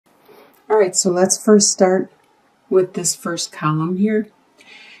All right, so let's first start with this first column here.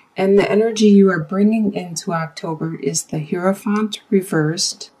 And the energy you are bringing into October is the Hierophant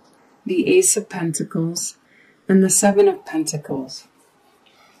reversed, the Ace of Pentacles, and the Seven of Pentacles.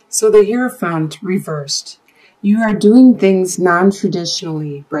 So the Hierophant reversed. You are doing things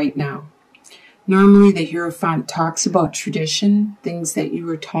non-traditionally right now. Normally the Hierophant talks about tradition, things that you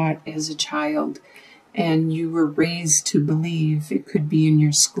were taught as a child and you were raised to believe. It could be in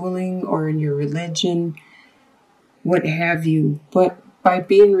your schooling or in your religion, what have you. But by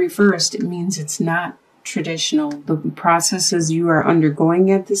being reversed, it means it's not traditional. The processes you are undergoing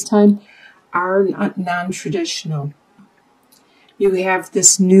at this time are non-traditional. You have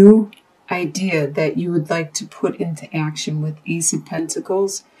this new idea that you would like to put into action with Ace of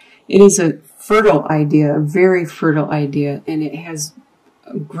Pentacles. It is a fertile idea, a very fertile idea, and it has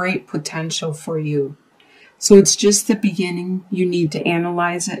a great potential for you. So it's just the beginning. You need to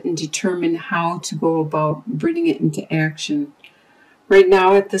analyze it and determine how to go about bringing it into action. Right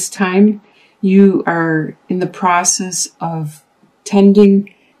now at this time, you are in the process of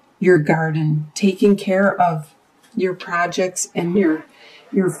tending your garden, taking care of your projects and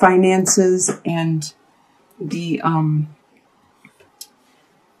your finances and the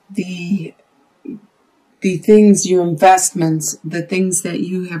things, your investments, the things that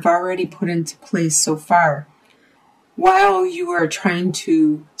you have already put into place so far, while you are trying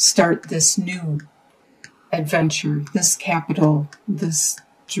to start this new adventure, this capital, this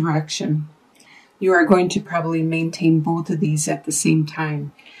direction. You are going to probably maintain both of these at the same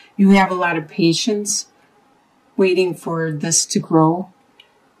time. You have a lot of patience waiting for this to grow,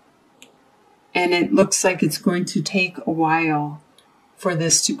 and it looks like it's going to take a while for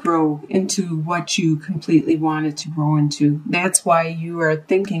this to grow into what you completely want it to grow into. That's why you are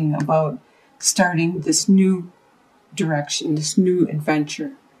thinking about starting this new direction, this new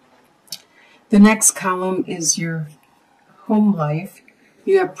adventure. The next column is your home life.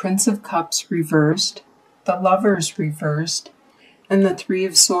 You have Prince of Cups reversed, the Lovers reversed, and the Three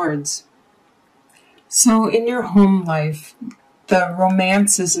of Swords. So in your home life, the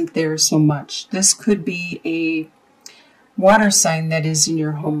romance isn't there so much. This could be a water sign that is in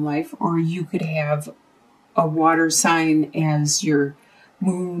your home life, or you could have a water sign as your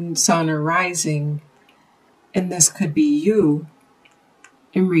moon, sun, or rising, and this could be you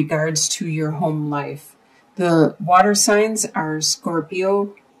in regards to your home life. The water signs are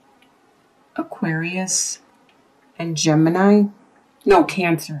Scorpio, Aquarius, and Gemini. No,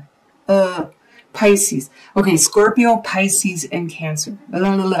 Cancer. Pisces. Okay, Scorpio, Pisces, and Cancer.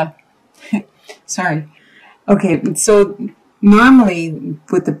 Sorry. Okay, so normally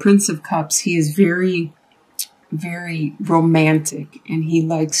with the Prince of Cups, he is very, very romantic, and he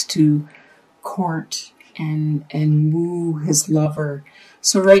likes to court and woo his lover.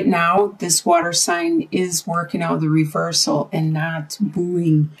 So right now, this water sign is working out the reversal and not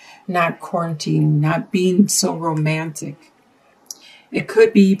wooing, not courting, not being so romantic. It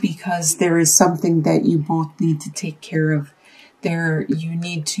could be because there is something that you both need to take care of. You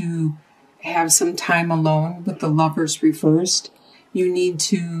need to have some time alone with the Lovers reversed. You need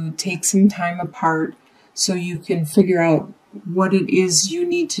to take some time apart so you can figure out what it is you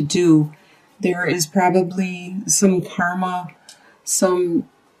need to do. There is probably some karma, some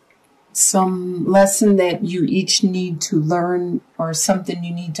lesson that you each need to learn, or something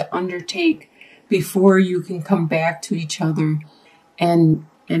you need to undertake before you can come back to each other and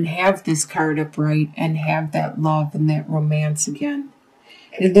have this card upright and have that love and that romance again.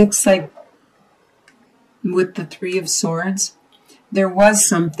 It looks like with the Three of Swords, there was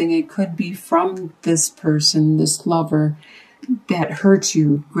something, it could be from this person, this lover, that hurt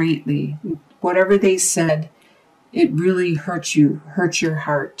you greatly. Whatever they said, it really hurt you, hurt your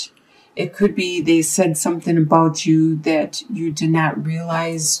heart. It could be they said something about you that you did not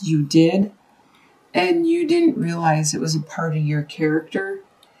realize you did, and you didn't realize it was a part of your character,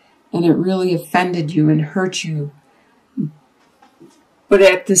 and it really offended you and hurt you. But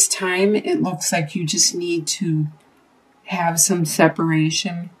at this time, it looks like you just need to have some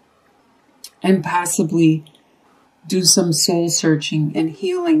separation and possibly do some soul searching and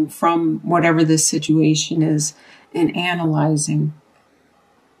healing from whatever this situation is, and analyzing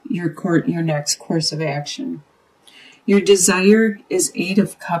your next course of action. Your desire is 8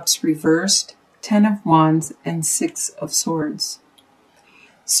 of Cups reversed, 10 of Wands, and 6 of Swords.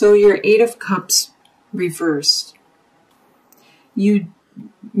 So your 8 of Cups reversed.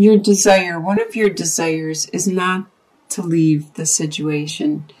 Your desire, one of your desires is not to leave the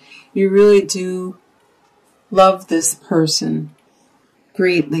situation. You really do love this person,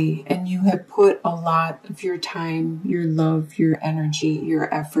 greatly, and you have put a lot of your time, your love, your energy,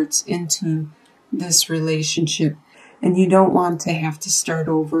 your efforts into this relationship, and you don't want to have to start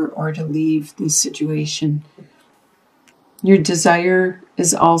over or to leave this situation. Your desire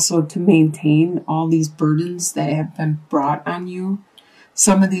is also to maintain all these burdens that have been brought on you.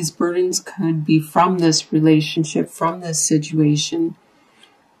 Some of these burdens could be from this relationship, from this situation,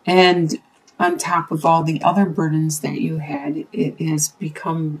 and on top of all the other burdens that you had, it has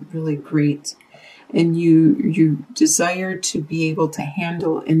become really great. And you desire to be able to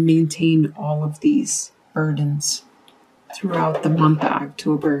handle and maintain all of these burdens throughout the month of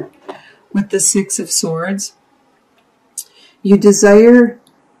October. With the Six of Swords, you desire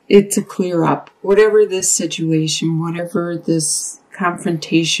it to clear up. Whatever this situation, whatever this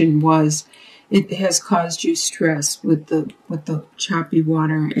confrontation was, it has caused you stress with the choppy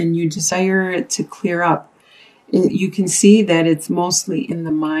water, and you desire it to clear up. You can see that it's mostly in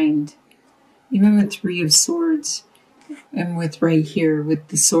the mind. Even with Three of Swords, and with right here, with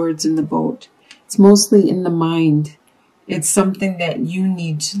the swords in the boat, it's mostly in the mind. It's something that you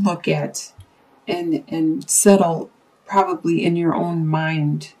need to look at and settle probably in your own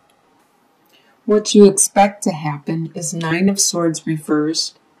mind. What you expect to happen is Nine of Swords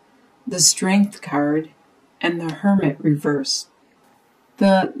reversed, the Strength card, and the Hermit reversed.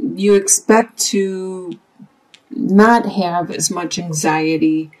 You expect to not have as much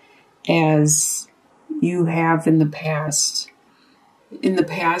anxiety as you have in the past. In the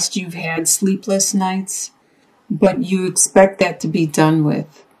past, you've had sleepless nights, but you expect that to be done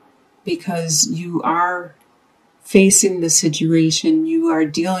with because you are facing the situation, you are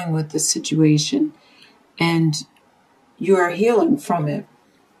dealing with the situation, and you are healing from it.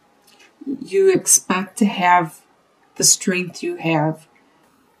 You expect to have the strength you have,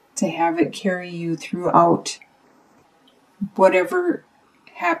 to have it carry you throughout whatever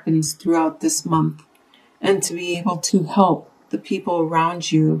happens throughout this month, and to be able to help the people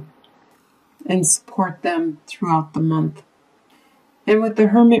around you and support them throughout the month. And with the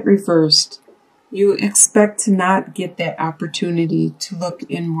Hermit reversed, you expect to not get that opportunity to look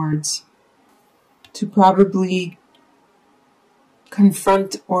inwards, to probably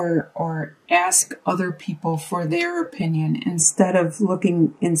confront or ask other people for their opinion instead of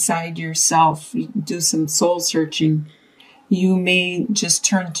looking inside yourself. You do some soul searching. You may just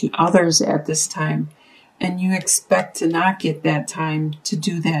turn to others at this time, and you expect to not get that time to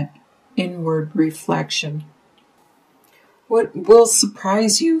do that inward reflection. What will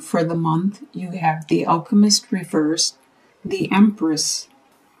surprise you for the month, you have the Alchemist reversed, the Empress,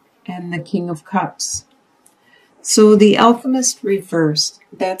 and the King of Cups. So the Alchemist reversed,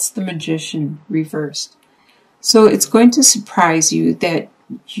 that's the Magician reversed. So it's going to surprise you that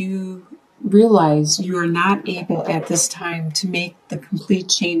you realize you are not able at this time to make the complete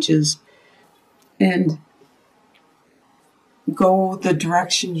changes and go the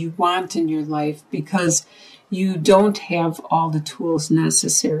direction you want in your life because you don't have all the tools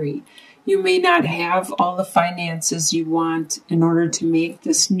necessary. You may not have all the finances you want in order to make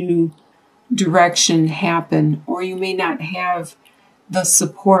this new direction happen, or you may not have the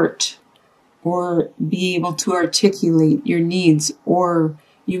support or be able to articulate your needs, or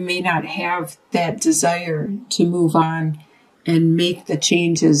you may not have that desire to move on and make the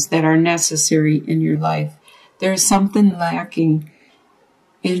changes that are necessary in your life. There's something lacking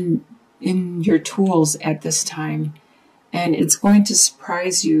in your tools at this time, and it's going to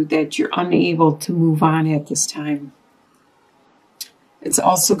surprise you that you're unable to move on at this time. It's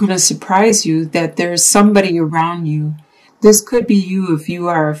also going to surprise you that there's somebody around you. This could be you if you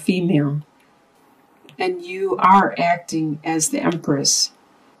are a female, and you are acting as the Empress.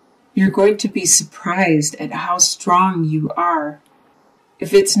 You're going to be surprised at how strong you are.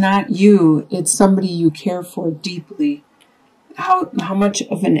 If it's not you, it's somebody you care for deeply. How much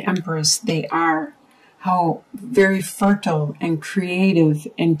of an Empress they are. How very fertile and creative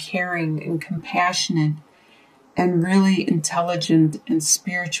and caring and compassionate and really intelligent and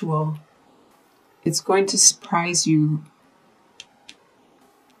spiritual. It's going to surprise you,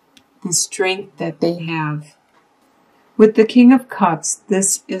 the strength that they have. With the King of Cups,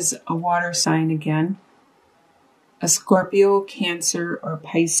 this is a water sign again. A Scorpio, Cancer, or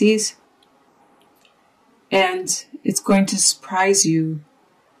Pisces. And it's going to surprise you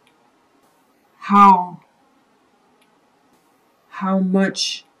how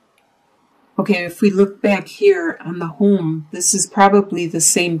much. Okay, if we look back here on the home, this is probably the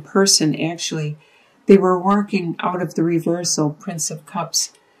same person, actually. They were working out of the reversal, Prince of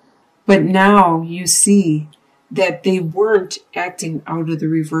Cups. But now you see that they weren't acting out of the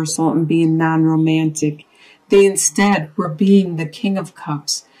reversal and being non-romantic. They instead were being the King of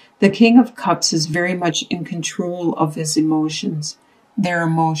Cups. The King of Cups is very much in control of his emotions, their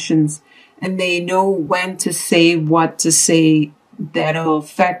emotions, and they know when to say what to say that'll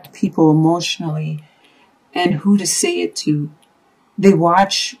affect people emotionally and who to say it to. They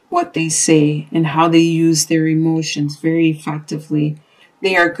watch what they say and how they use their emotions very effectively.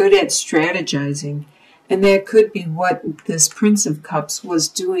 They are good at strategizing, and that could be what this Prince of Cups was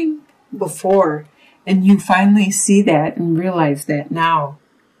doing before. And you finally see that and realize that now,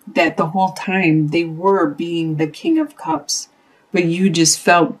 that the whole time they were being the King of Cups, but you just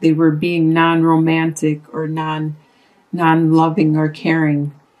felt they were being non-romantic or non-loving or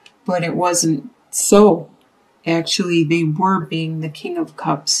caring. But it wasn't so. Actually, they were being the King of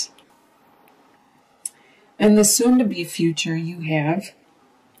Cups. And the soon-to-be future you have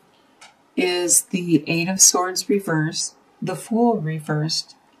is the Eight of Swords reversed, the Fool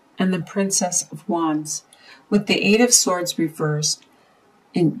reversed, and the Princess of Wands. With the Eight of Swords reversed,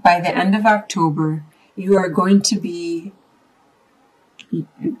 by the end of October, you are going to be,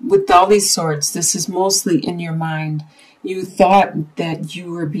 with all these swords, this is mostly in your mind. You thought that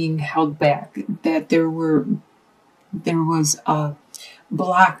you were being held back, that there was a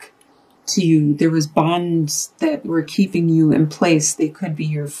block to you. There was bonds that were keeping you in place. They could be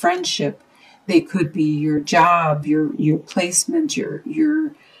your friendship. They could be your job, your placement,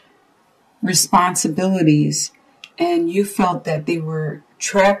 your responsibilities. And you felt that they were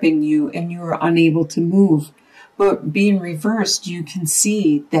trapping you and you were unable to move. But being reversed, you can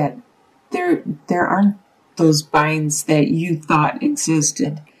see that there aren't those binds that you thought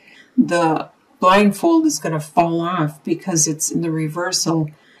existed. The blindfold is going to fall off because it's in the reversal,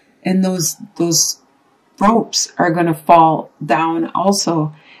 and those ropes are going to fall down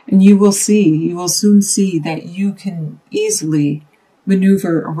also. And you will soon see that you can easily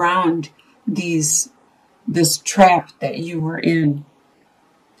maneuver around this trap that you were in.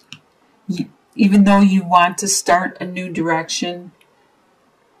 Even though you want to start a new direction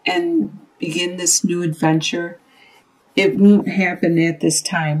and begin this new adventure, it won't happen at this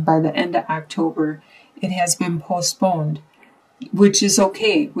time. By the end of October, it has been postponed, which is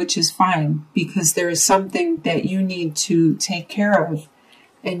okay, which is fine, because there is something that you need to take care of,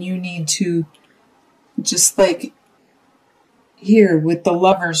 and you need to, just like here with the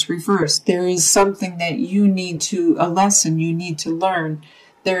Lovers reversed, there is something that you need to, a lesson you need to learn.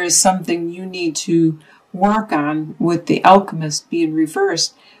 There is something you need to work on with the Alchemist being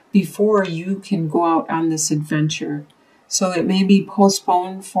reversed before you can go out on this adventure. So it may be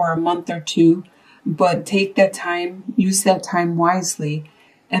postponed for a month or two, but take that time, use that time wisely,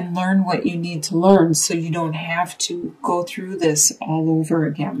 and learn what you need to learn so you don't have to go through this all over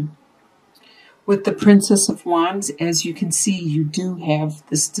again. With the Princess of Wands, as you can see, you do have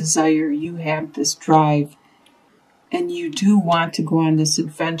this desire, you have this drive, and you do want to go on this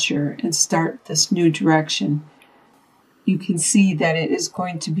adventure and start this new direction. You can see that it is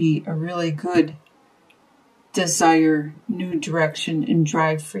going to be a really good desire, new direction, and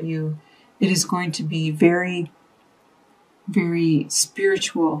drive for you. It is going to be very, very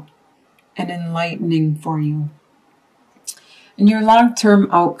spiritual and enlightening for you. In your long-term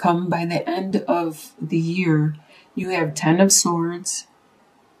outcome, by the end of the year, you have 10 of Swords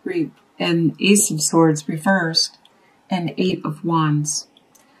and Ace of Swords reversed and 8 of Wands.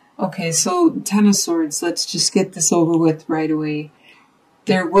 Okay, so 10 of Swords, let's just get this over with right away.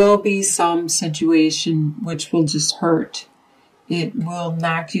 There will be some situation which will just hurt. It will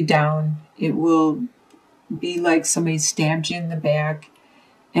knock you down. It will be like somebody stabbed you in the back,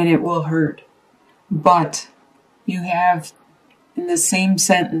 and it will hurt. But you have, in the same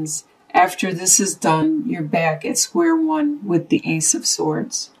sentence, after this is done, you're back at square one with the Ace of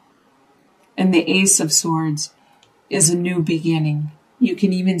Swords. And the Ace of Swords is a new beginning. You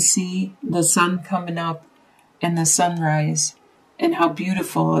can even see the sun coming up and the sunrise and how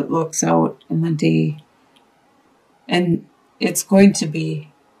beautiful it looks out in the day. And it's going to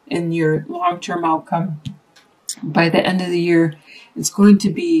be in your long-term outcome. By the end of the year, it's going to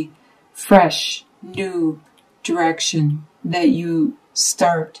be fresh, new direction that you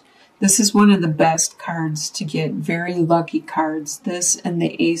start. This is one of the best cards to get, very lucky cards. This and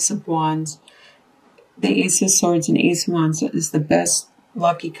the Ace of Wands. The Ace of Swords and Ace of Wands is the best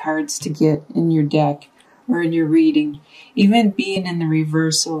lucky cards to get in your deck or in your reading. Even being in the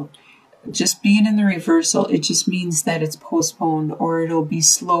reversal, just being in the reversal, it just means that it's postponed, or it'll be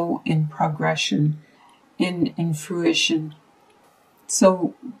slow in progression, in fruition.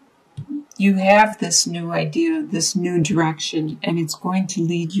 So you have this new idea, this new direction, and it's going to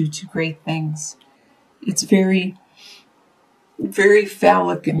lead you to great things. It's very, very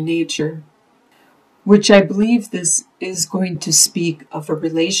phallic in nature. which I believe this is going to speak of a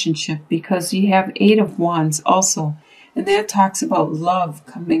relationship, because you have Eight of Wands also, and that talks about love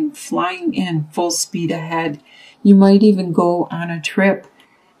coming flying in full speed ahead. You might even go on a trip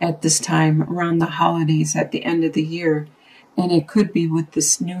at this time around the holidays at the end of the year, and it could be with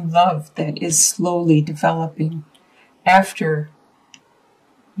this new love that is slowly developing after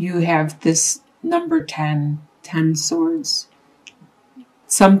you have this number 10 swords.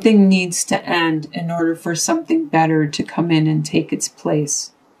 Something needs to end in order for something better to come in and take its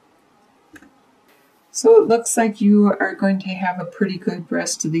place. So it looks like you are going to have a pretty good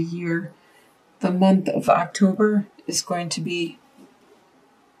rest of the year. The month of October is going to be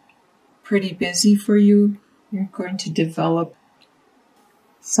pretty busy for you. You're going to develop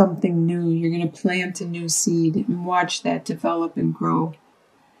something new. You're going to plant a new seed and watch that develop and grow.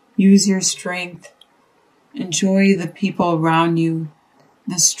 Use your strength. Enjoy the people around you,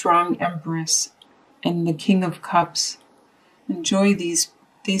 the strong Empress and the King of Cups. Enjoy these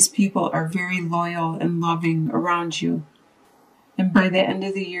people are very loyal and loving around you. And by the end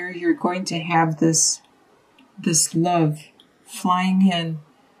of the year, you're going to have this love flying in,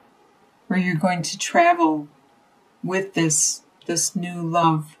 where you're going to travel with this new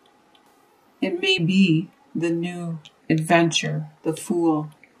love. It may be the new adventure, the Fool.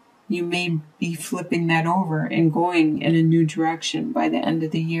 You may be flipping that over and going in a new direction by the end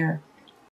of the year.